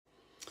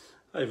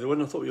Hi everyone,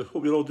 hope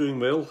you're all doing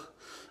well.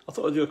 I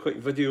thought I'd do a quick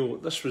video.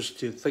 This was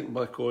to think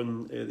back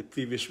on the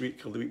previous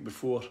week or the week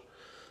before,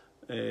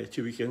 2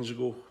 weekends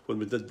ago, when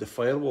we did the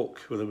firewalk,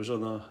 when I was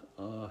on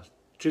a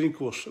training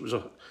course. It was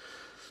a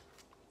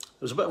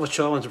bit of a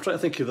challenge. I'm trying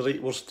to think of the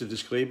right words to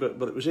describe it,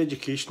 but it was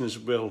education as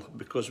well,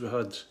 because we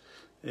had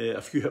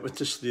a few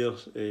hypnotists there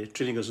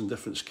training us in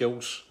different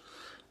skills,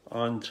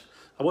 and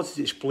I wanted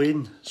to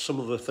explain some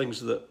of the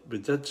things that we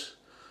did.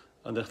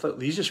 And I thought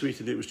the easiest way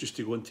to do it was just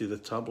to go into the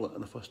tablet,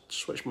 and if I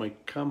switch my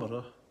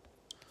camera,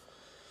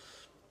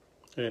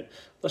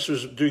 this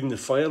was doing the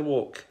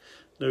firewalk.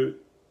 Now,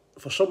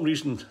 for some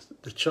reason,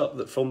 the chap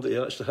that filmed it, he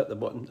actually hit the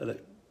button and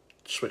it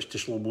switched to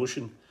slow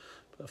motion.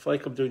 But if I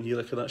come down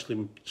here, I can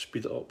actually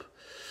speed it up.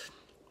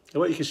 And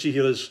what you can see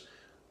here is,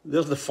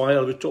 there's the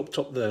fire. We topped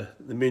up the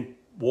main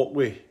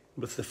walkway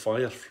with the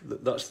fire.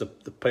 That's the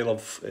pile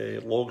of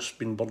logs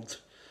being burned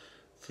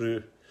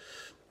through.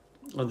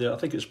 And I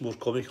think it's more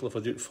comical if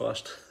I do it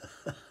fast,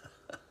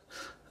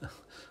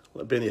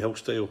 like Benny Hill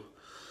style.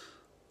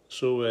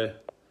 So that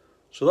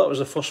was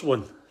the first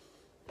one.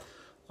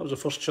 That was the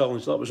first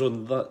challenge. That was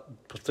on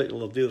that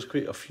particular day. There's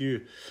quite a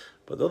few.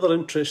 But the other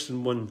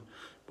interesting one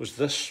was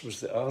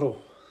the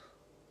arrow.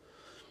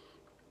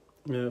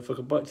 Now, if I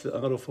go back to the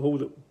arrow, if I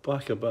hold it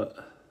back a bit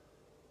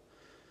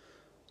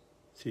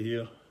to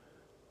here,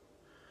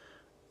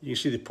 you can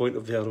see the point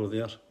of the arrow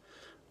there.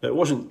 Now, it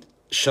wasn't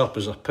sharp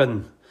as a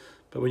pin,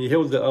 but when you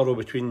held the arrow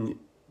between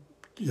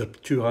your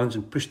two hands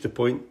and pushed the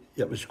point,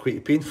 it was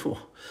quite painful.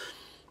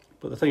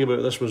 But the thing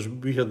about this was,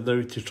 we had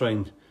now to try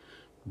and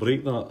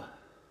break that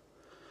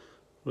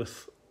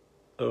with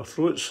our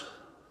throats.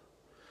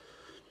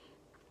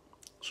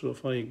 So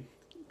if I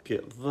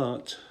get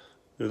that,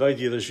 now the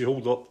idea is you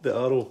hold up the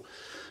arrow.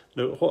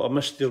 Now what I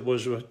missed there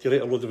was we had to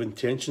write a load of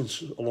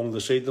intentions along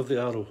the side of the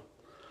arrow.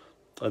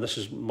 And this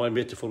is my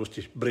metaphor, was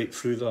to break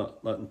through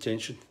that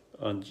intention.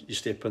 And you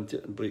step into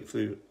it and break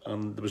through,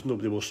 and there was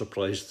nobody more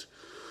surprised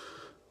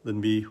than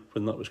me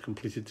when that was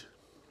completed.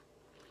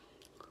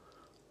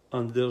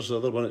 And there's the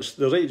other one.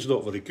 The writing's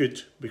not very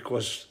good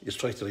because you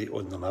try to write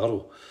on an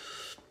arrow,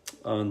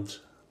 and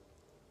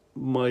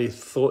my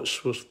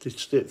thoughts were to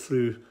step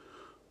through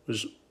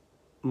was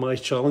my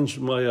challenge,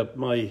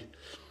 my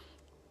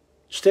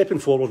stepping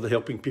forward and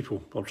helping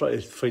people. I'm trying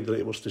to find the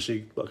right words to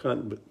say, but I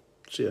can't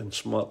say it in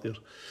smart there.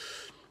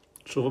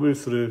 So if I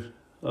move through,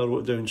 I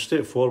wrote down,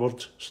 step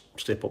forward,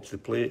 step up to the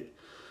plate,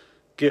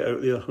 get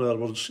out there. In other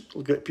words,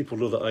 let people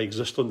know that I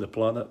exist on the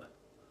planet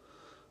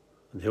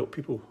and help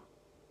people.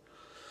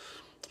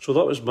 So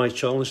that was my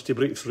challenge, to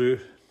break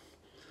through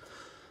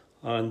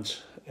and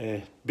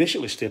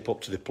basically step up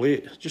to the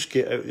plate. Just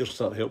get out there and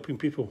start helping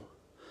people.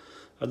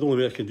 And the only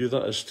way I can do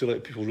that is to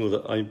let people know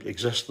that I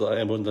exist, that I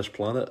am on this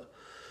planet.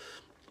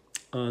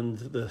 And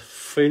the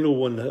final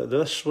one,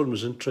 this one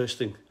was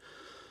interesting,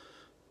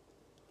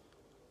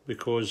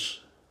 because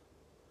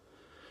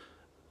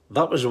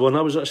that was the one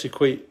I was actually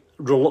quite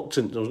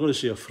reluctant. I was going to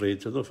say afraid.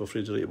 I don't know if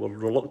afraid is the right word.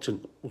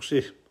 Reluctant. We'll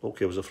say,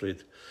 okay, I was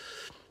afraid.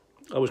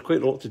 I was quite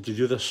reluctant to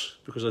do this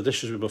because I had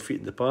issues with my feet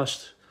in the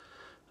past.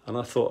 And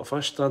I thought, if I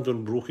stand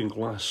on broken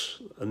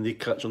glass and they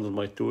catch under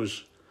my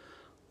toes,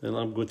 then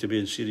I'm going to be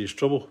in serious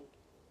trouble.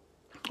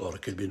 Or I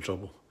could be in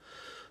trouble.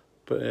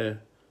 But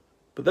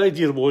the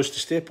idea was to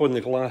step on the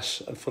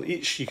glass, and for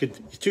each, you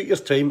took your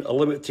time,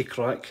 allow it to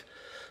crack,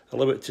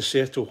 allow it to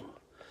settle,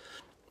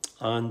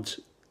 and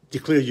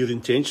declare your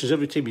intentions.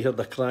 Every time you heard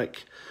the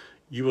crack,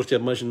 you were to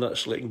imagine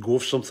that's letting go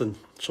of something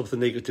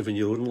negative in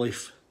your own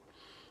life.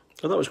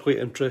 And that was quite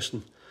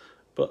interesting.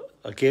 But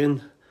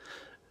again,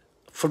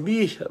 for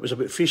me, it was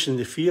about facing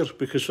the fear,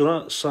 because when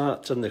I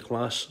sat in the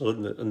class, or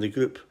in the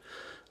group,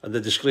 and they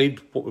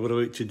described what we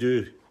were about to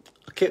do,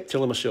 I kept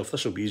telling myself,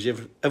 this will be easy.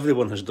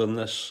 Everyone has done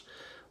this.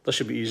 This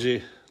should be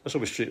easy. This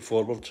will be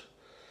straightforward.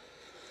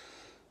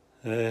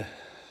 I'm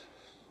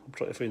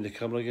trying to find the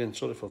camera again.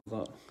 Sorry for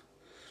that.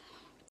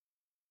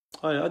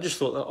 I just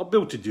thought that I'll be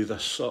able to do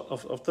this.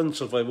 I've done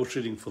survival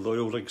training for the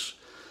oil rigs,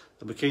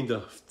 and we kind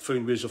of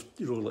found ways of,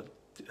 like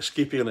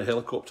escaping in a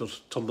helicopter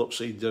turned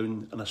upside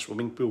down in a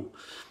swimming pool.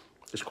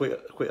 It's quite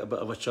a bit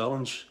of a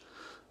challenge,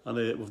 and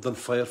we've done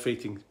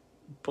firefighting.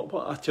 But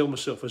what I tell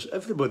myself is,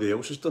 everybody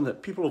else has done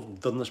it. People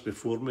have done this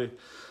before me.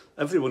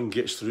 Everyone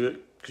gets through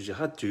it because you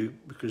had to,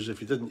 because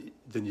if you didn't,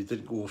 then you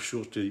didn't go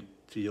offshore to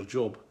your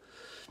job.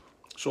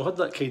 So I had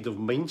that kind of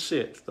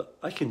mindset that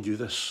I can do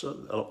this.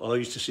 I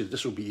used to say,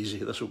 this will be easy,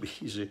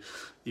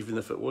 even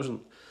if it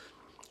wasn't.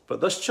 But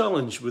this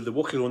challenge with the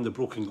walking on the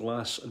broken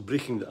glass and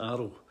breaking the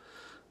arrow,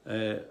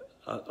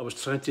 I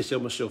was trying to tell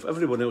myself,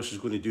 everyone else is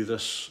going to do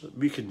this.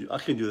 I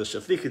can do this.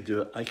 If they could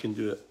do it, I can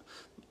do it.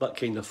 That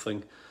kind of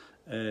thing.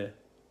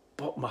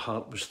 But my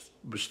heart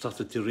was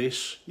started to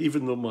race,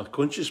 even though my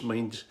conscious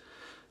mind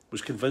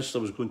was convinced I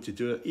was going to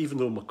do it, even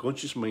though my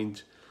conscious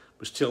mind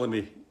was telling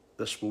me,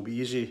 this will be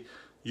easy,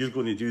 you're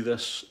going to do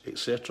this,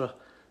 etc.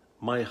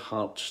 My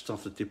heart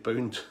started to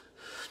pound.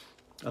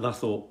 And I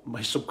thought,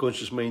 my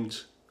subconscious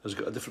mind has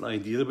got a different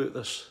idea about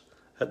this.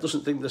 It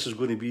doesn't think this is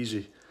going to be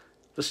easy.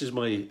 This is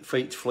my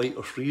fight, flight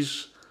or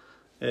freeze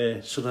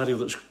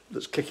scenario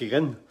that's kicking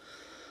in.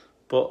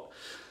 But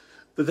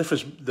I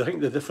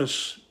think the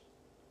difference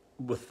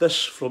with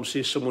this from,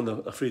 say, someone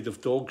afraid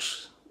of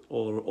dogs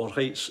or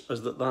heights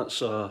is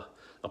that's a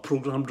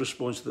programmed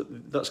response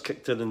that's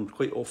kicked in, and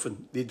quite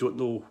often they don't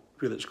know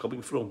where it's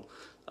coming from.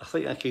 I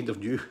think I kind of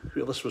knew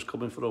where this was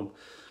coming from.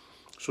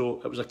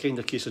 So it was a kind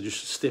of case of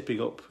just stepping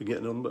up and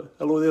getting on. But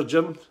hello there,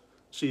 Jim.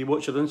 See you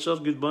watching in, sir.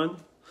 Good man.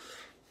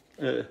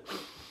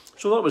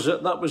 So that was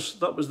it. That was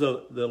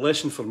the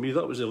lesson for me.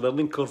 That was the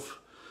learning curve.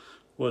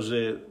 Was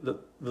that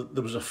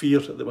there was a fear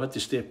that we had to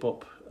step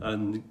up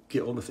and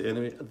get on with it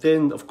anyway. And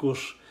then, of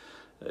course,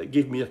 it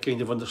gave me a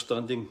kind of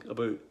understanding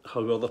about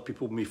how other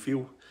people may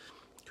feel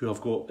who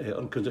have got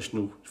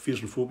unconditional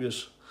fears and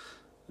phobias,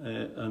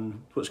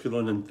 and what's going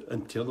on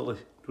internally,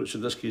 which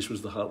in this case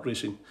was the heart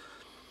racing.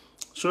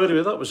 So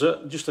anyway, that was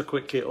it. Just a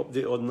quick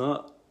update on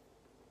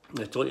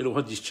that. To let you know, I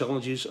had these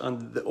challenges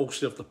and they all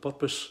served a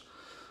purpose,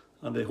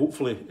 and they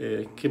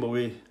hopefully came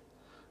away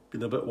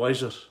being a bit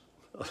wiser.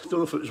 I don't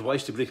know if it was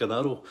wise to break an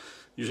arrow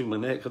using my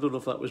neck. I don't know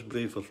if that was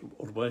brave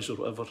or wise or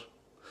whatever.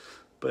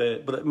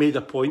 But it made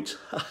a point.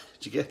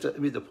 Did you get it?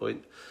 It made a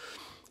point.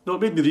 No,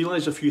 it made me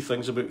realise a few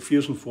things about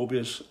fears and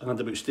phobias, and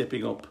about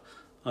stepping up,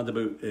 and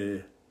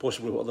about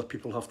possibly what other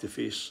people have to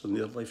face in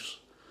their lives.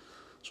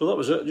 So that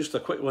was it, just a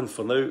quick one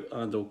for now,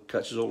 and I'll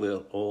catch you all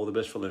later. All the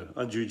best for now.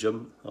 And you,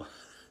 Jim.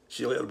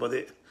 See you later,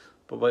 buddy.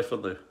 Bye-bye for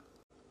now.